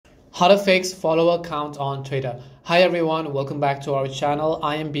How to fix follower count on Twitter. Hi everyone, welcome back to our channel.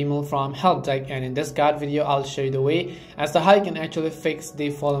 I am Bimal from Help Tech, and in this guide video I'll show you the way as to how you can actually fix the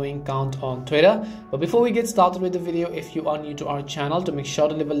following count on Twitter. But before we get started with the video, if you are new to our channel, to make sure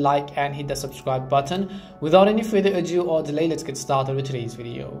to leave a like and hit the subscribe button. Without any further ado or delay, let's get started with today's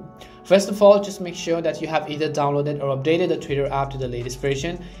video. First of all, just make sure that you have either downloaded or updated the Twitter app to the latest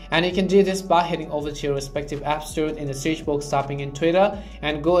version, and you can do this by heading over to your respective app store, in the search box typing in Twitter,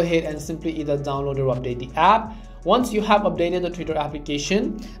 and go ahead and simply either download or update the app. Once you have updated the Twitter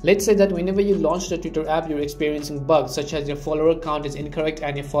application, let's say that whenever you launch the Twitter app, you're experiencing bugs such as your follower count is incorrect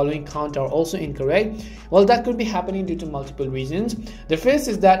and your following count are also incorrect. Well, that could be happening due to multiple reasons. The first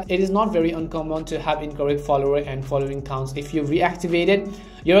is that it is not very uncommon to have incorrect follower and following counts if you reactivated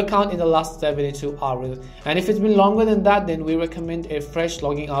your account in the last 72 hours, and if it's been longer than that, then we recommend a fresh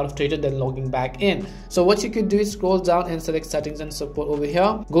logging out of Twitter then logging back in. So what you could do is scroll down and select settings and support over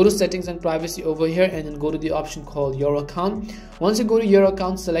here, go to settings and privacy over here, and then go to the option called your account. Once you go to your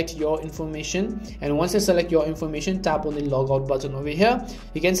account, select your information, and once you select your information, tap on the logout button over here.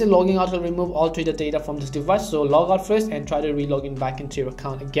 You can see logging out will remove all Twitter data from this device, so log out first and try to re-login back into your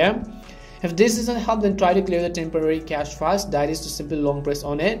account again. If this doesn't help, then try to clear the temporary cache files. That is to simply long press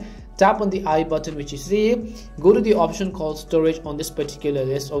on it, tap on the I button which you see, go to the option called storage on this particular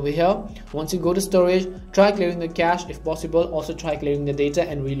list over here. Once you go to storage, try clearing the cache if possible. Also try clearing the data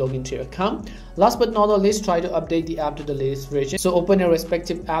and re-log into your account. Last but not the least, try to update the app to the latest version. So open your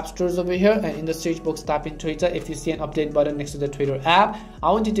respective app stores over here, and in the search box type in Twitter. If you see an update button next to the Twitter app,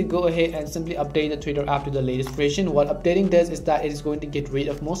 I want you to go ahead and simply update the Twitter app to the latest version. What updating does is that it is going to get rid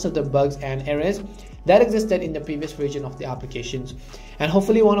of most of the bugs and errors that existed in the previous version of the applications, and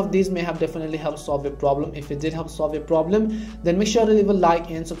hopefully one of these may have definitely helped solve your problem. If it did help solve your problem, then make sure to leave a like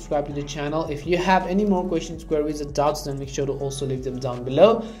and subscribe to the channel. If you have any more questions, queries, or doubts, then make sure to also leave them down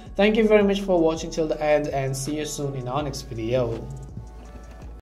below. Thank you very much for watching till the end, and see you soon in our next video.